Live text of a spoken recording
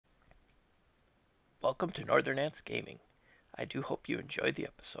Welcome to NorthernANTs Gaming. I do hope you enjoyed the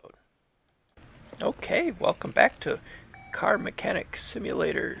episode. Okay, welcome back to Car Mechanic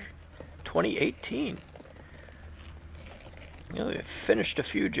Simulator 2018. We've finished a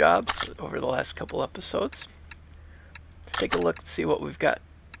few jobs over the last couple episodes. Let's take a look and see what we've got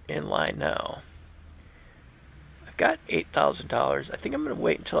in line now. I've got $8,000. I think I'm going to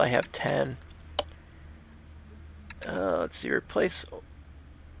wait until I have 10. Let's see, replace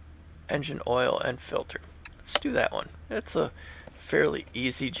engine oil and filter. Let's do that one. It's a fairly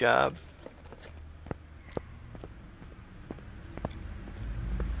easy job.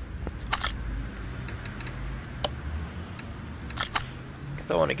 Because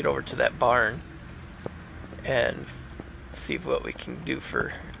I want to get over to that barn and see what we can do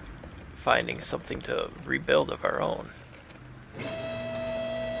for finding something to rebuild of our own.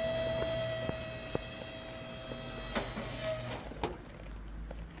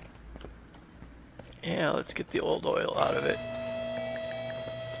 Yeah, let's get the old oil out of it.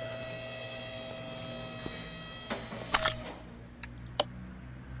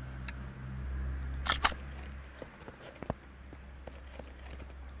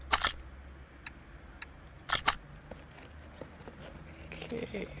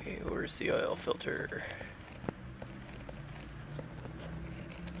 Okay, where's the oil filter?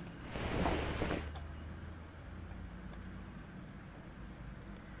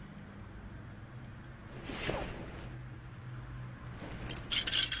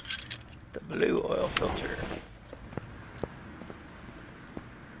 The blue oil filter.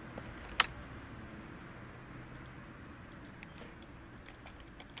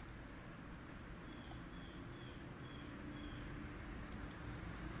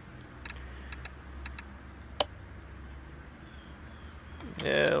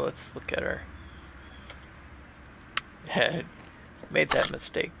 Yeah, let's look at our... Made that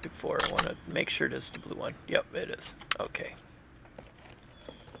mistake before. I want to make sure it is the blue one. Yep, it is. Okay.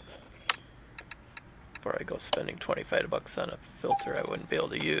 Before I go spending 25 bucks on a filter I wouldn't be able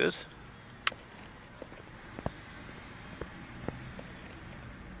to use.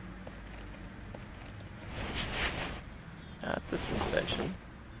 Not the suspension.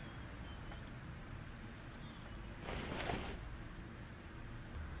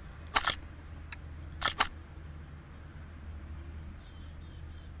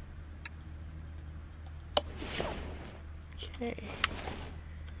 Okay.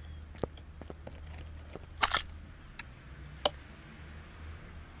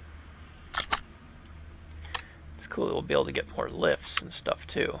 It's cool that we'll be able to get more lifts and stuff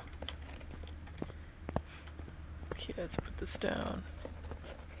too. Okay, let's put this down.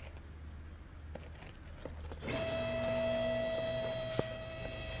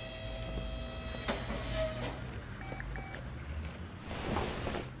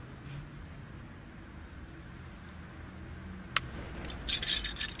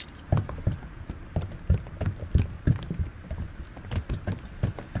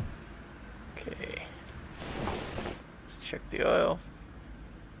 Check the oil.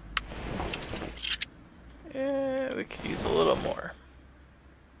 Yeah, we could use a little more.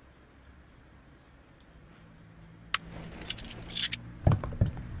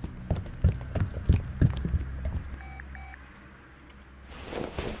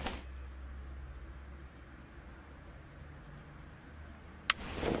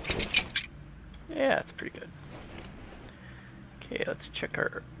 Yeah, that's pretty good. Okay, let's check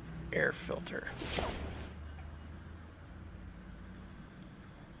our air filter.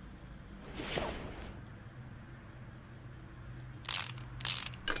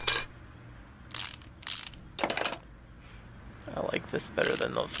 I like this better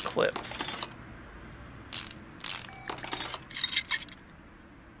than those clips.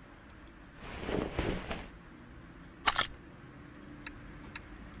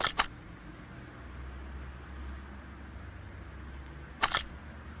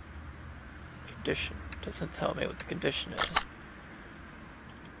 Condition. Doesn't tell me what the condition is.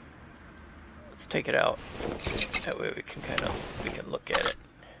 Let's take it out. That way we can look at it.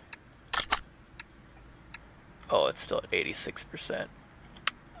 Oh, it's still at 86%.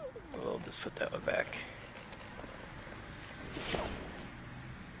 We'll just put that one back.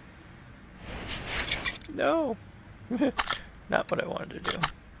 No! Not what I wanted to do.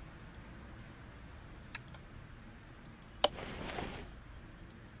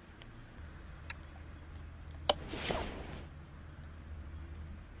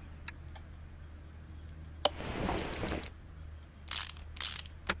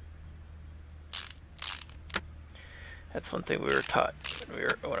 That's one thing we were taught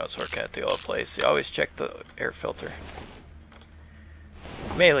when I was working at the oil place. You always check the air filter.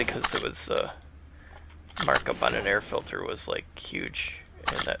 Mainly because it was markup on an air filter was like huge,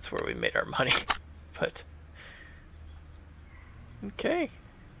 and that's where we made our money. But okay,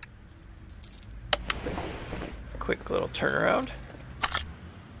 quick little turnaround.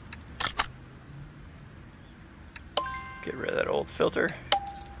 Get rid of that old filter.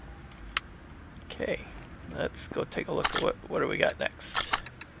 Okay, let's go take a look at what do we got next.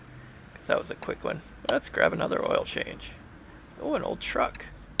 'Cause that was a quick one. Let's grab another oil change. Oh, an old truck.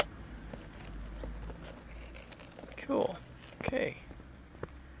 Cool. Okay.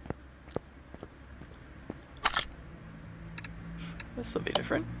 This will be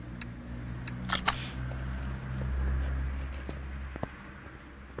different.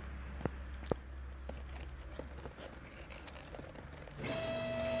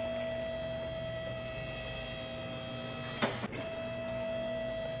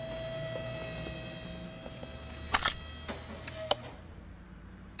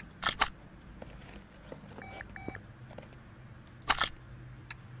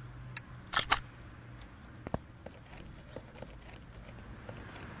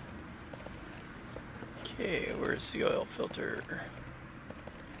 Okay, where's the oil filter?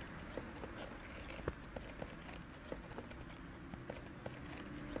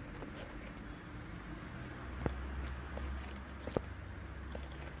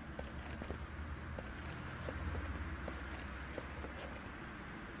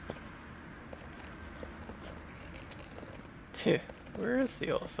 Where is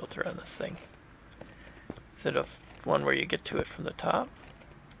the oil filter on this thing? Is it a one where you get to it from the top?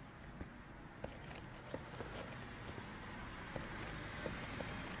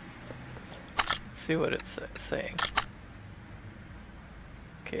 Let's see what it's saying.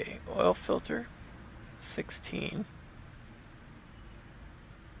 Okay, oil filter 16.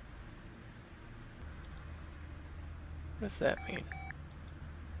 What does that mean?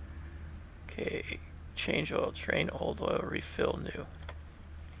 Okay, change oil, drain old oil, refill new.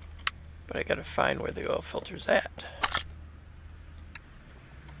 But I gotta find where the oil filter's at.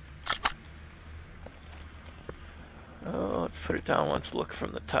 Oh, let's put it down once, look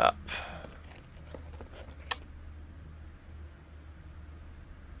from the top.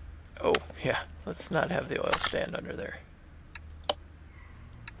 Oh, yeah, let's not have the oil stand under there.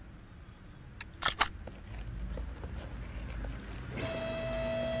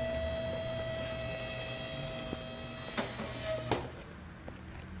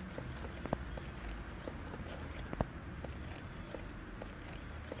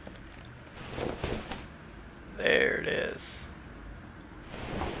 There it is.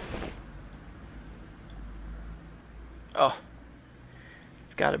 Oh,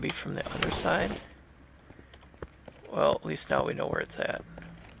 it's got to be from the underside. Well, at least now we know where it's at.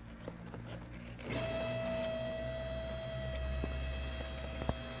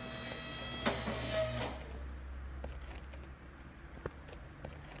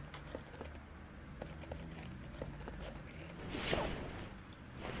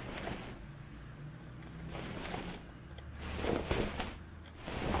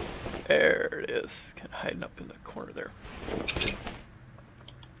 There it is, kind of hiding up in the corner there.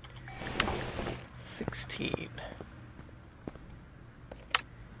 16.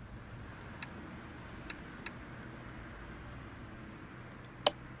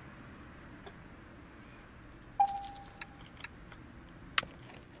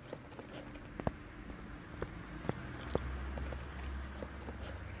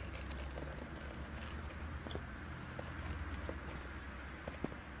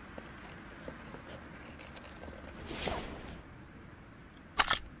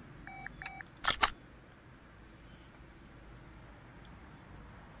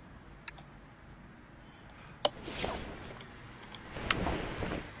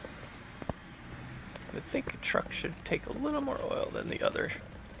 I think a truck should take a little more oil than the other.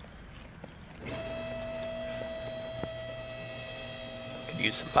 Could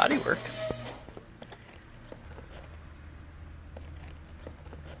use some body work.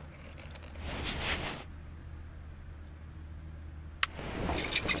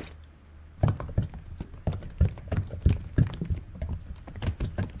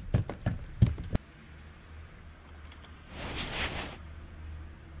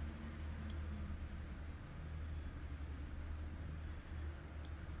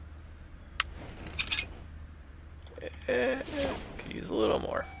 Could use a little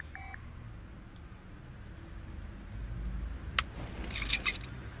more.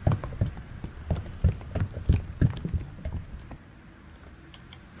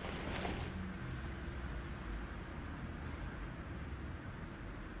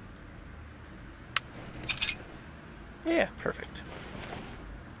 Yeah, perfect.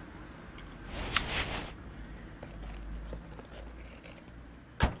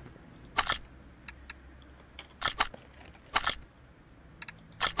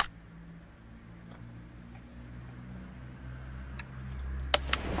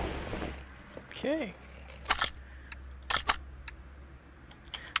 Okay.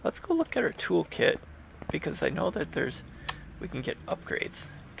 Let's go look at our toolkit, because I know that we can get upgrades.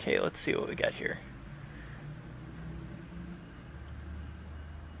 Okay, let's see what we got here.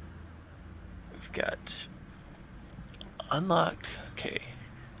 We've got unlocked, okay.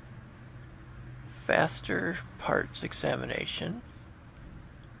 Faster parts examination.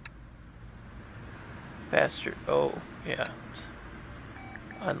 Faster, oh, yeah.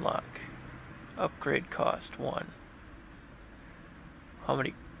 Unlock. Upgrade cost 1. How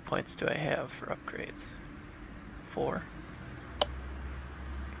many points do I have for upgrades? 4.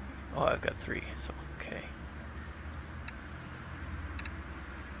 Oh, I've got 3, so okay.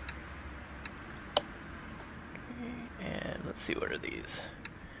 And let's see, what are these?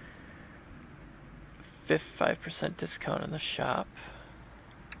 5% discount in the shop.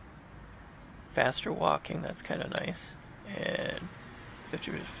 Faster walking, that's kind of nice. And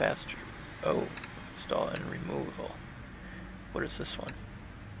 50% faster. Oh, install and removal. What is this one?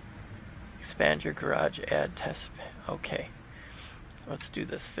 Expand your garage, add test. Okay. Let's do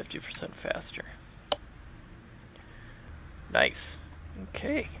this 50% faster. Nice.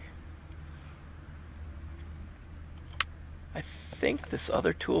 Okay. I think this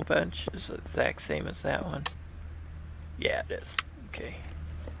other tool bench is the exact same as that one. Yeah, it is. Okay.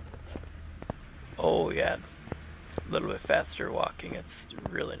 Oh, yeah. A little bit faster walking. It's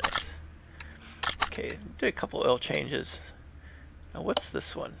really nice. Okay, did a couple oil changes. Now, what's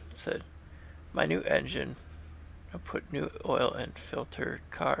this one? It said, my new engine. I put new oil and filter.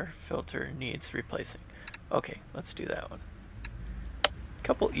 Car filter needs replacing. Okay, let's do that one.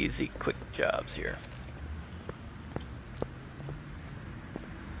 Couple easy, quick jobs here.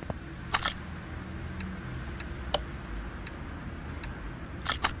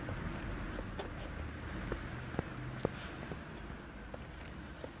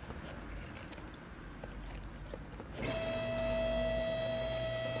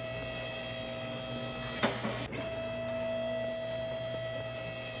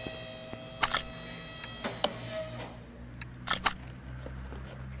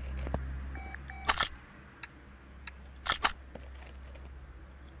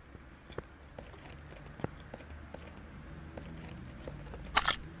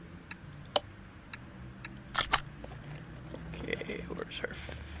 Okay, where's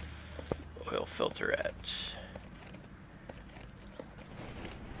our oil filter at?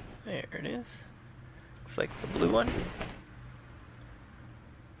 There it is. Looks like the blue one.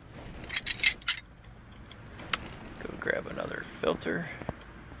 Go grab another filter.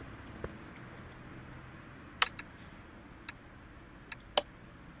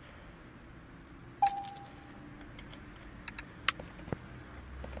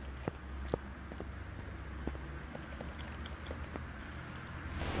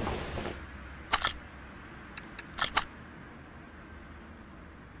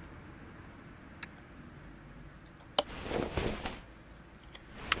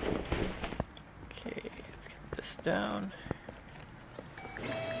 Down.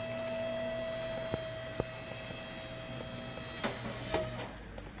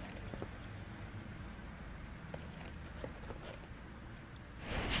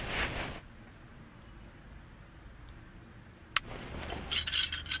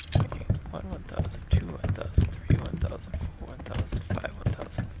 Okay, 1,000, 2, 1,000, 3, 1,000, 4, 1,000, 5,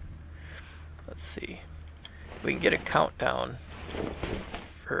 1,000. Let's see. We can get a countdown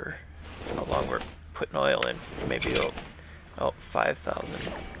for how long we're putting oil in. Maybe it'll, oh,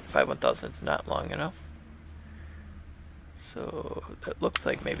 5,000. 1,000 is not long enough. So that looks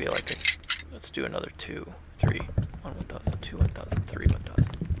like maybe like a, let's do another 2, 3. 1,000, 2, 1,000, 3,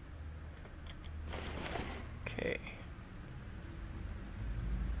 1,000. Okay.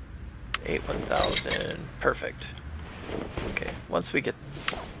 8, 1,000. Perfect. Okay, once we get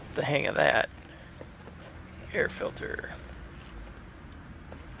the hang of that, air filter.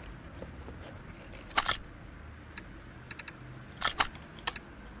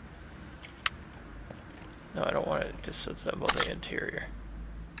 No, I don't want to disassemble the interior.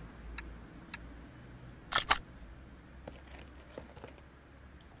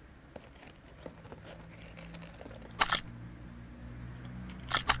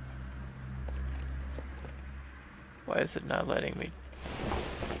 Why is it not letting me?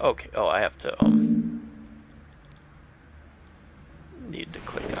 Okay, oh, I have to, need to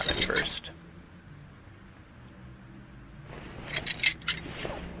click on it first.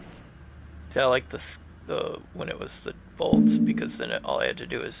 See, I like this. When it was the bolts, because then all I had to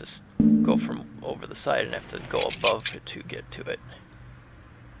do is just go from over the side and have to go above it to get to it.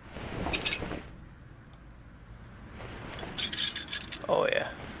 Oh yeah.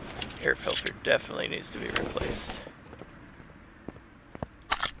 Air filter definitely needs to be replaced.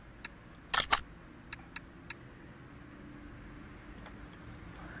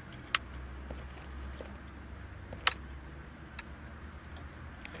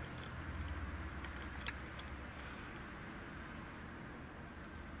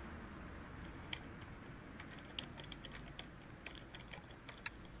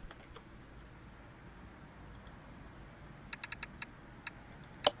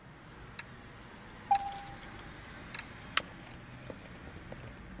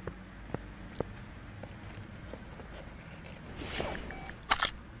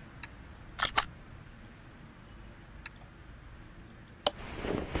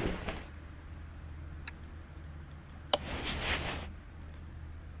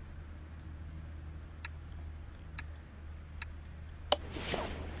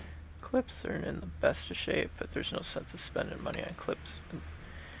 Clips aren't in the best of shape, but there's no sense of spending money on clips.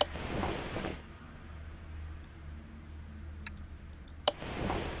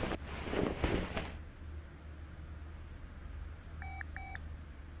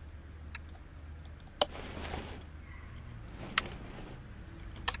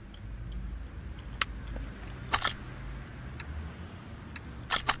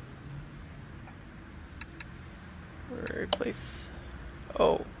 Replace.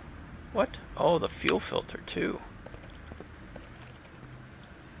 Oh. What? Oh, the fuel filter too.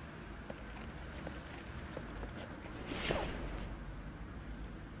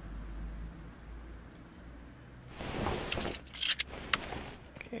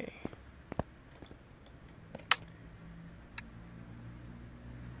 Okay.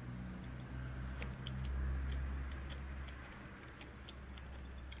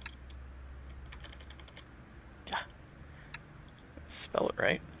 Yeah. Spell it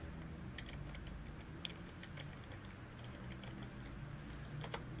right.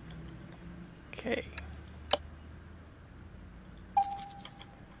 Okay.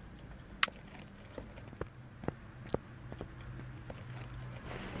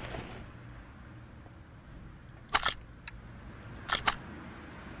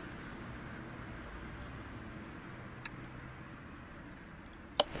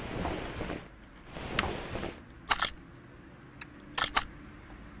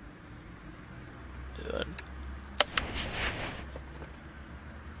 Done.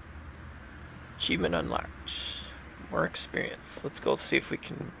 Achievement unlocked. More experience. Let's go see if we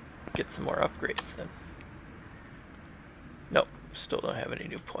can get some more upgrades then. Nope, still don't have any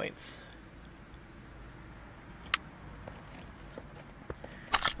new points.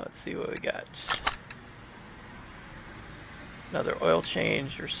 Let's see what we got. Another oil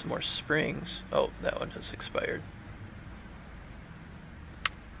change or some more springs. Oh, that one has expired.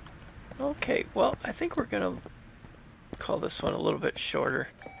 Okay, well, I think we're gonna call this one a little bit shorter.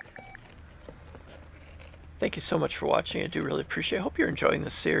 Thank you so much for watching. I do really appreciate it. I hope you're enjoying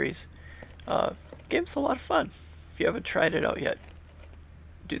this series. Game's a lot of fun. If you haven't tried it out yet,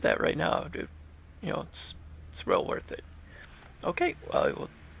 do that right now. It's real worth it. Okay, well, I will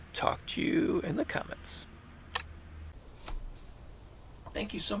talk to you in the comments.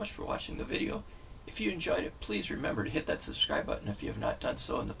 Thank you so much for watching the video. If you enjoyed it, please remember to hit that subscribe button if you have not done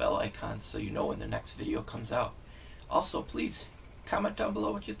so, and the bell icon so you know when the next video comes out. Also, please comment down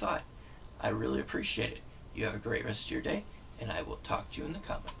below what you thought. I really appreciate it. You have a great rest of your day, and I will talk to you in the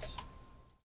comments.